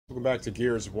Welcome back to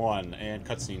Gears 1 and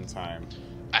cutscene time.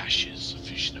 Ashes, a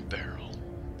fish in a barrel.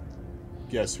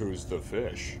 Guess who's the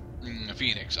fish? A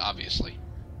phoenix, obviously.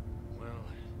 Well,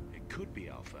 it could be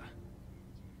Alpha.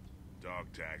 Dog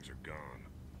tags are gone.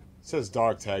 It says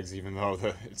dog tags even though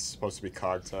it's supposed to be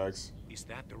cog tags. Is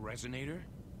that the resonator?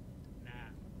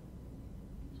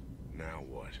 Now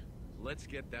what? Let's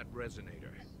get that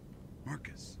resonator.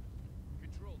 Marcus,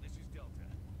 Control, this is Delta.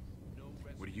 No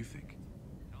resonator. what do you think?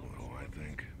 Well, I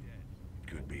think it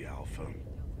could be Alpha,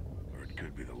 or it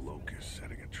could be the Locust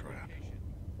setting a trap.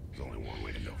 There's only one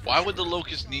way to know. Why would the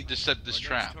Locust need to set this Our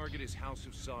trap? next target is House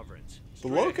of Sovereigns. The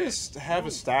Locusts have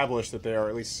established that they are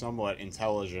at least somewhat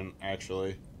intelligent,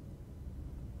 actually.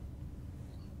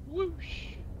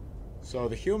 Whoosh. So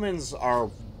the humans are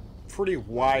pretty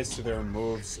wise to their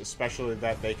moves, especially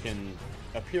that they can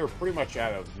appear pretty much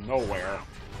out of nowhere.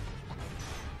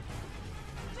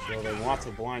 So they want to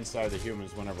blindside the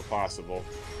humans whenever possible.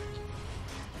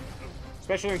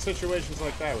 Especially in situations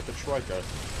like that with the Troika.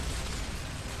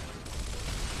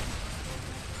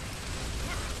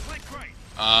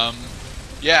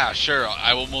 Yeah, sure.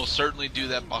 I will most certainly do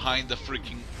that behind the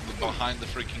freaking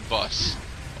bus.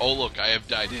 Oh look, I have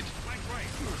died.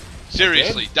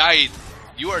 Seriously, died.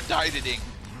 You are dieting.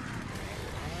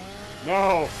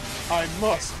 No, I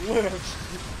must live.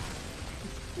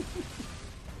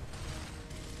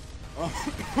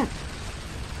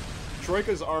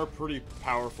 Troikas are pretty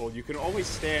powerful. You can only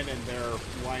stand in their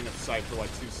line of sight for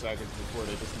like 2 seconds before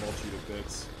they just mulch you to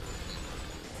bits.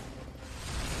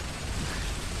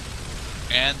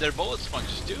 And their bullet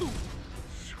sponges do.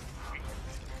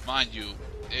 Mind you,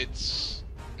 it's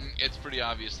pretty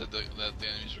obvious that the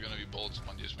enemies are going to be bullet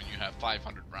sponges when you have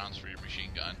 500 rounds for your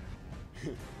machine gun.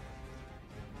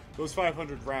 Those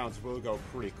 500 rounds will go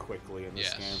pretty quickly in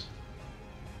this game.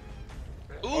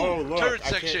 Ooh, oh, look, turret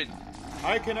section.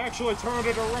 I can actually turn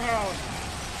it around.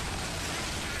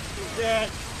 Get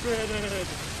fitted.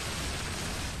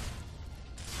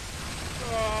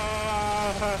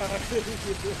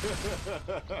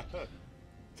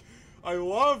 I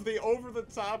love the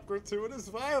over-the-top gratuitous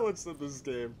violence in this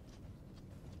game.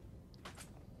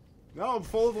 Now I'm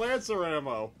full of Lancer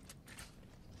ammo.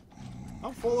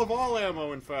 I'm full of all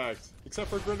ammo, in fact, except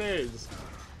for grenades.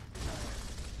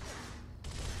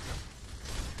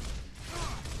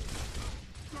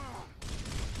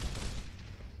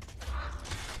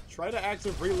 Try to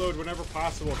active reload whenever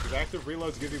possible, because active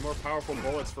reloads give you more powerful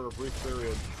bullets for a brief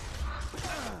period.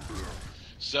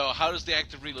 So, how does the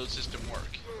active reload system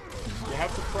work? You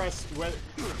have to press...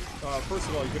 first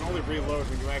of all, you can only reload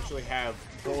when you actually have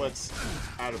bullets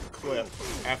out of the clip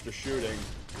after shooting.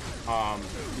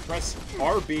 You press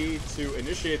RB to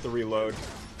initiate the reload.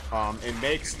 It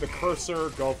makes the cursor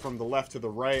go from the left to the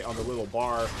right on the little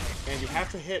bar, and you have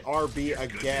to hit RB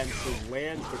again to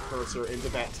land the cursor into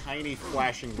that tiny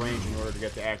flashing range in order to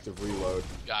get the active reload.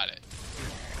 Got it.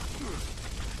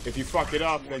 If you fuck it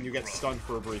up, then you get stunned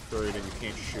for a brief period and you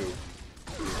can't shoot.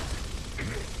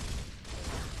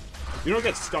 You don't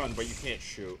get stunned, but you can't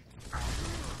shoot.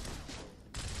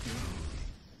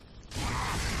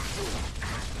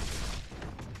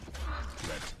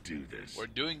 Let's do this. We're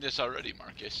doing this already,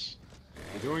 Marcus.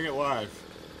 We're doing it live.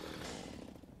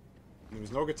 There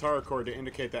was no guitar chord to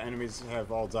indicate that enemies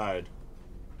have all died.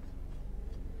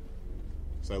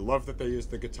 So I love that they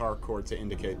used the guitar chord to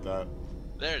indicate that.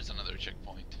 There's another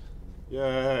checkpoint.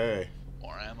 Yay!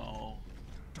 More ammo.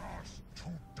 Dust to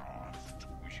dust.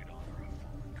 We should honor our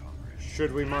fallen comrades.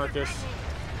 Should we, Marcus?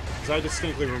 Because I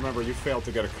distinctly remember you failed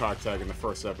to get a cock tag in the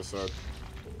first episode.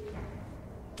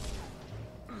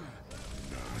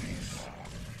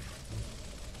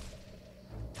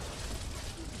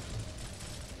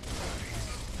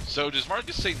 So, does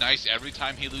Marcus say nice every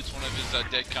time he loots one of his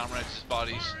dead comrades'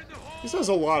 bodies? He says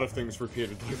a lot of things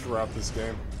repeatedly throughout this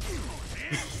game.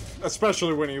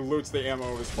 Especially when he loots the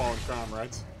ammo of his fallen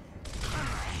comrades.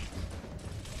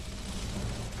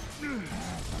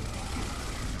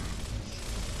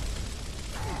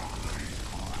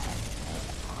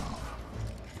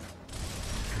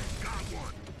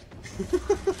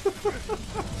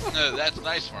 No, that's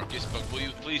nice, Marcus, but will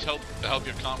you please help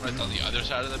your comrades on the other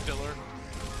side of the pillar?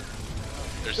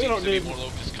 There seems to be more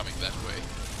locusts coming that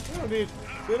way.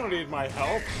 They don't need my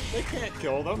help. They can't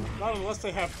kill them. Not unless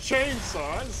they have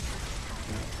chainsaws.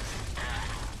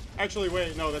 Actually,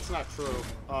 wait, no, that's not true.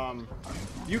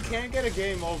 You can get a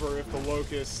game over if the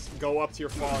locusts go up to your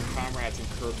fallen comrades and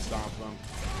curb stomp them.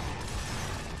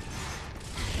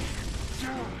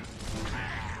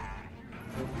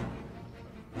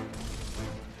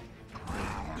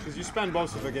 Because you spend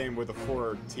most of the game with a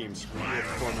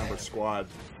four-member squad.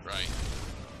 Right.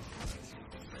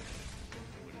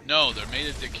 No, they're made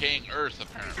of decaying earth,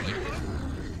 apparently.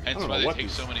 Hence why they take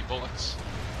so many bullets.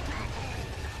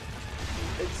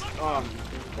 It's,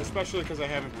 especially because I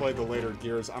haven't played the later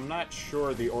Gears, I'm not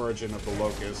sure the origin of the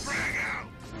Locusts.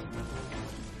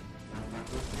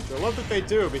 I love that they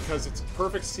do, because it's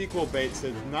perfect sequel bait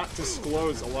to not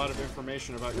disclose a lot of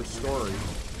information about your story.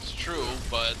 It's true,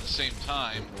 but at the same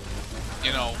time,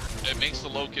 you know, it makes the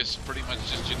Locusts pretty much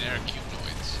just generic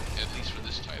humanoids, at least for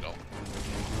this title.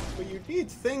 But you need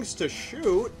things to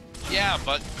shoot. Yeah,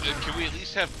 but can we at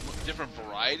least have different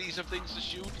varieties of things to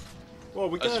shoot?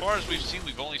 Well, as far as we've seen,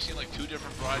 we've only seen like 2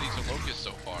 different varieties of Locusts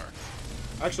so far.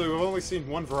 Actually, we've only seen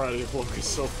 1 variety of Locusts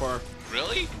so far.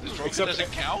 Really? The Troika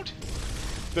doesn't count?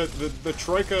 The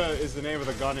Troika is the name of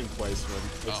the gun emplacement.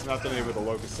 It's not the name of the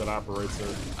Locust that operates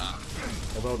it.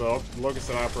 Although the Locust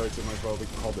that operates it might as well be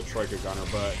called the Troika Gunner,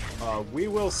 but we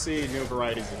will see new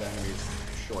varieties of enemies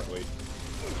shortly.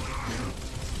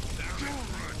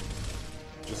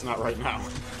 Just not right now.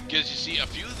 Because you see, a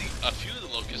few of the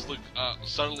Locusts look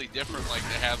subtly different, like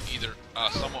they have either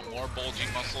somewhat more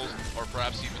bulging muscles, or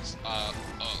perhaps even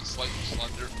slightly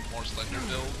more slender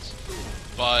builds.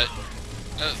 But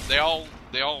they all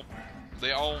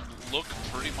look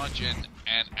pretty much and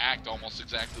act almost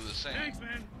exactly the same. Thanks,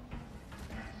 man.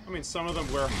 I mean, some of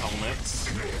them wear helmets,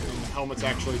 and helmets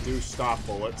actually do stop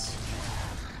bullets.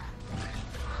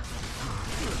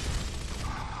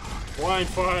 Blind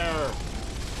fire!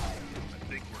 I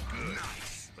think we're good.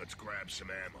 Nice. Let's grab some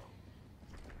ammo.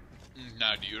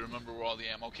 Now, do you remember where all the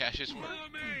ammo caches were? Follow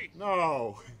me.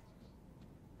 No!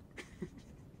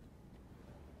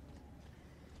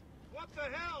 What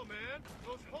the hell, man?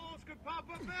 Those holes could pop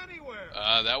up anywhere.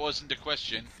 That wasn't the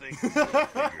question. I think we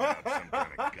figured out some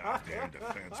kind of goddamn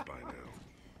defense by now.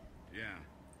 Yeah.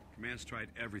 Command's tried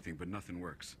everything, but nothing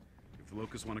works. If the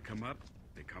Locusts want to come up,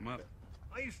 they come up.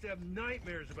 I used to have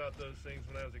nightmares about those things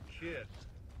when I was a kid.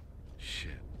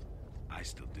 Shit. I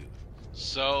still do.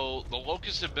 So, the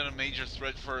Locusts have been a major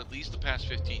threat for at least the past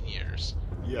 15 years.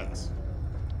 Yes.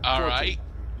 Alright.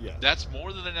 Yeah. That's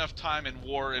more than enough time in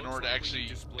war in order to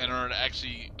actually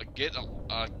get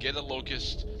a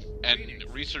Locust and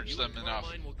research them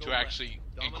enough to actually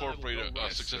incorporate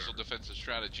a successful defensive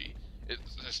strategy,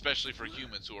 especially for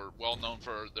humans who are well known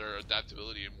for their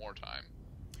adaptability in wartime.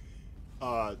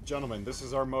 Gentlemen, this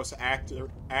is our most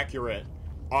accurate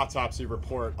autopsy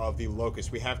report of the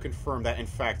Locust. We have confirmed that, in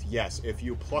fact, yes, if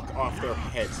you pluck off their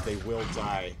heads, they will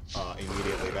die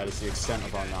immediately. That is the extent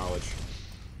of our knowledge.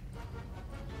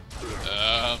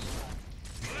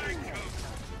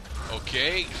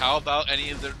 Okay. How about any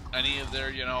of their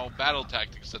you know, battle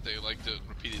tactics that they like to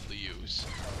repeatedly use?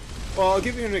 Well, I'll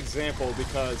give you an example,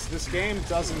 because this game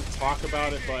doesn't talk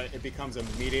about it, but it becomes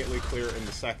immediately clear in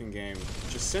the second game.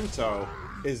 Jacinto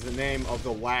is the name of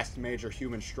the last major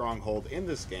human stronghold in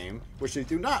this game, which they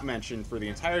do not mention for the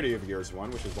entirety of Gears 1,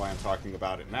 which is why I'm talking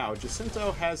about it now.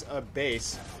 Jacinto has a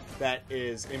base that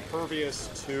is impervious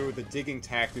to the digging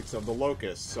tactics of the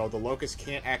Locust, so the Locust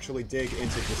can't actually dig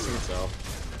into Jacinto.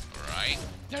 Right.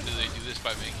 Now, do they do this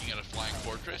by making it a flying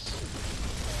fortress?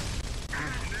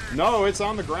 No, it's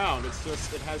on the ground. It's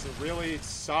just, it has a really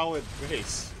solid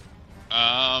base.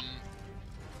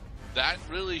 That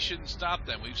really shouldn't stop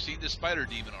them. We've seen the Spider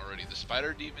Demon already. The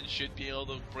Spider Demon should be able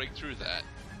to break through that.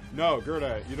 No,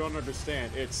 Gerda, you don't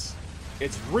understand. It's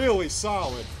really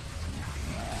solid.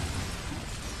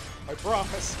 I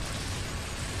promise.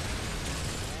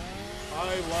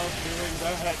 I love doing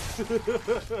that.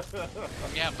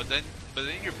 Yeah, but then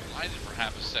you're blinded for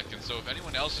half a second, so if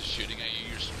anyone else is shooting at you,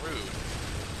 you're screwed.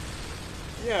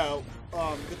 Yeah,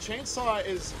 the chainsaw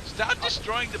is... Stop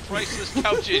destroying the priceless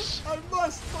couches! I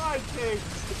must buy things!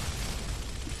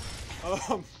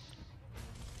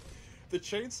 The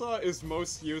chainsaw is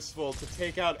most useful to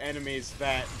take out enemies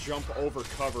that jump over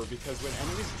cover, because when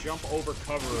enemies jump over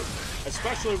cover,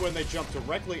 especially when they jump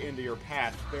directly into your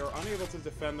path, they're unable to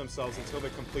defend themselves until they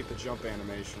complete the jump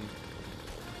animation.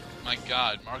 My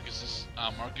god, Marcus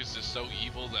is so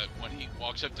evil that when he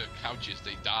walks up to couches,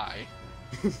 they die.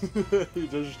 He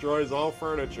destroys all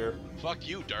furniture. Fuck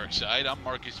you, Darkseid. I'm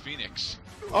Marcus Phoenix.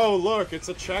 Oh, look, it's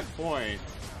a checkpoint.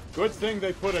 Good thing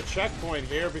they put a checkpoint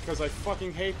here, because I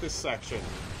fucking hate this section.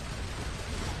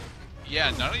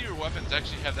 Yeah, none of your weapons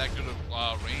actually have that good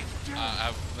of range,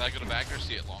 have that good of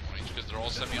accuracy at long range, because they're all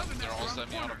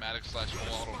semi-automatic /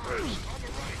 full auto burst.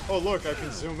 Oh, look, I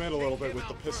can zoom in a little bit with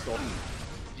the pistol.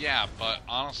 Yeah, but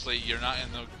honestly, you're not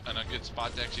in a good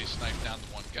spot to actually snipe down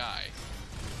the one guy.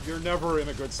 You're never in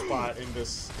a good spot in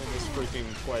this freaking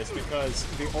place, because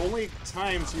the only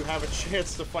times you have a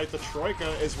chance to fight the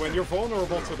Troika is when you're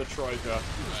vulnerable to the Troika.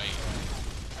 Right.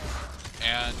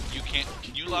 and you can't.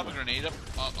 Can you lob a grenade up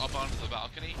onto the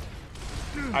balcony?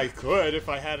 I could if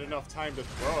I had enough time to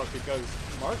throw it, because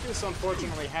Marcus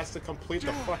unfortunately has to complete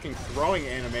the fucking throwing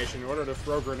animation in order to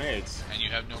throw grenades. And you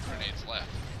have no grenades left.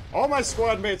 All my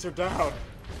squad mates are down.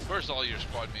 Of course, all your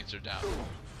squad mates are down.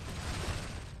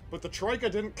 But the Troika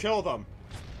didn't kill them.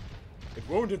 It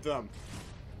wounded them.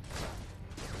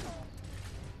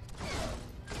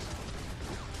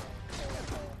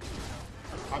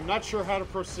 I'm not sure how to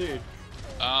proceed.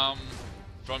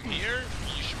 From here,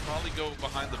 you should probably go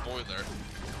behind the boiler.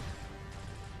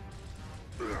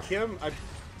 Kim,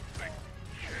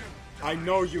 I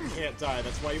know you can't die.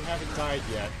 That's why you haven't died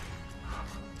yet.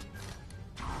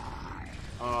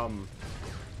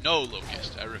 No,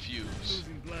 Locust, I refuse.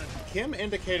 Kim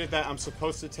indicated that I'm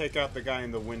supposed to take out the guy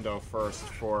in the window first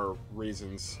for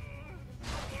reasons.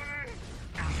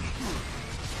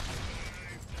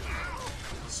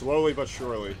 Slowly but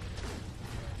surely.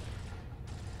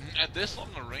 At this long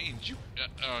a range, you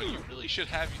really should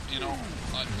have, you know,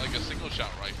 like a single-shot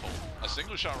rifle. A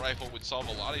single-shot rifle would solve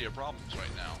a lot of your problems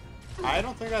right now. I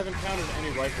don't think I've encountered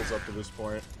any rifles up to this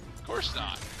point. Of course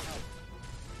not.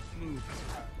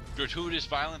 Gratuitous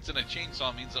violence in a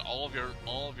chainsaw means that all of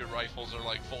your rifles are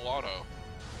like full auto.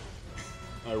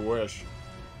 I wish.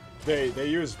 They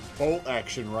use bolt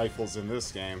action rifles in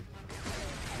this game.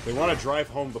 They want to drive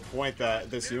home the point that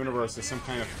this universe is some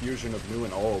kind of fusion of new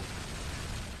and old.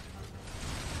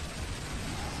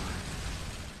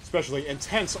 Especially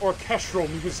intense orchestral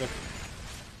music.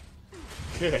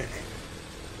 Kick.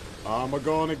 I'm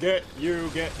gonna get you,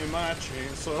 get in my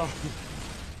chainsaw.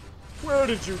 Where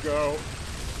did you go?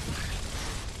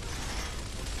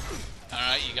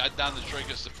 Alright, you got down the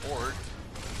Troika support.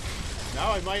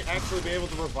 Now I might actually be able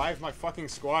to revive my fucking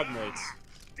squad mates.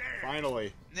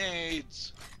 Finally.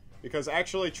 Nades. Because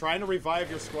actually trying to revive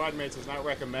your squad mates is not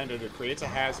recommended. It creates a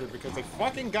hazard because they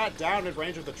fucking got down in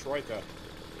range of the Troika.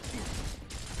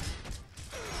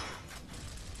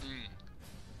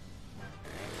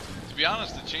 To be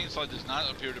honest, the chainsaw does not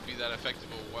appear to be that effective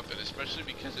of a weapon, especially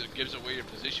because it gives away your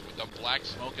position with the black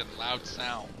smoke and loud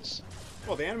sounds.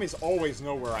 Well, the enemies always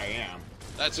know where I am.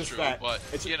 That's just true, that but,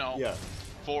 it's, you know, yeah.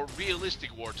 for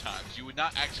realistic war times, you would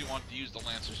not actually want to use the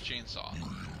Lancer's chainsaw.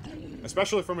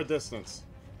 Especially from a distance.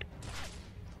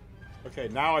 Okay,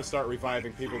 now I start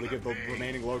reviving people to give the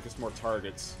remaining Locust more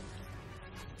targets.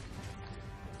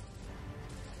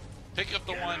 Pick up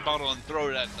the wine bottle and throw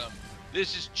it at them.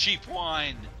 This is cheap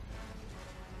wine.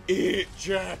 Eat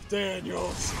Jack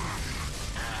Daniels!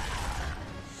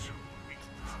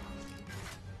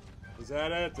 Is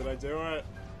that it? Did I do it?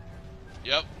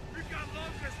 Yep. We've got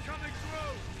locusts coming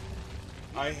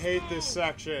through! I hate this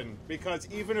section, because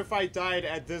even if I died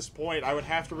at this point, I would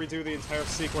have to redo the entire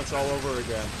sequence all over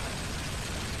again.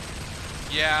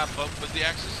 Yeah, but with the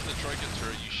access to the Troika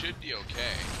turret, you should be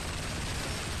okay.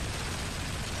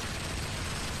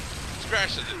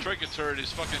 Scratch it, the Troika turret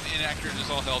is fucking inaccurate as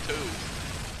all hell too.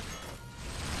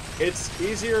 It's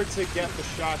easier to get the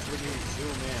shots when you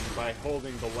zoom in by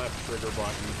holding the left trigger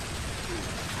button.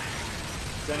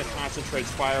 Then it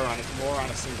concentrates fire on it more on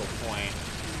a single point.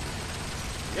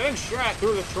 Getting shot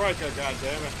through the Troika,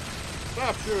 goddammit.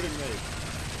 Stop shooting me.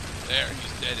 There,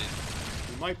 he's deaded.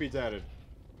 He might be deaded.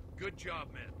 Good job,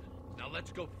 men. Now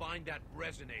let's go find that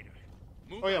resonator.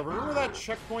 Move Oh yeah, remember that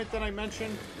checkpoint that I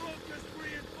mentioned? Locust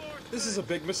reinforcements! This is a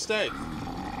big mistake.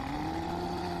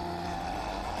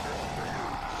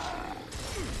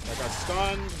 I got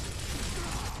stunned.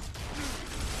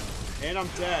 And I'm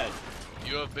dead.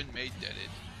 You have been made deaded.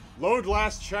 Load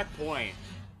last checkpoint.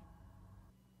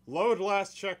 Load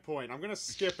last checkpoint. I'm gonna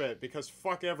skip it because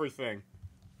fuck everything.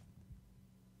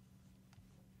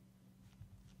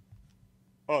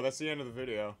 Oh, that's the end of the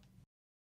video.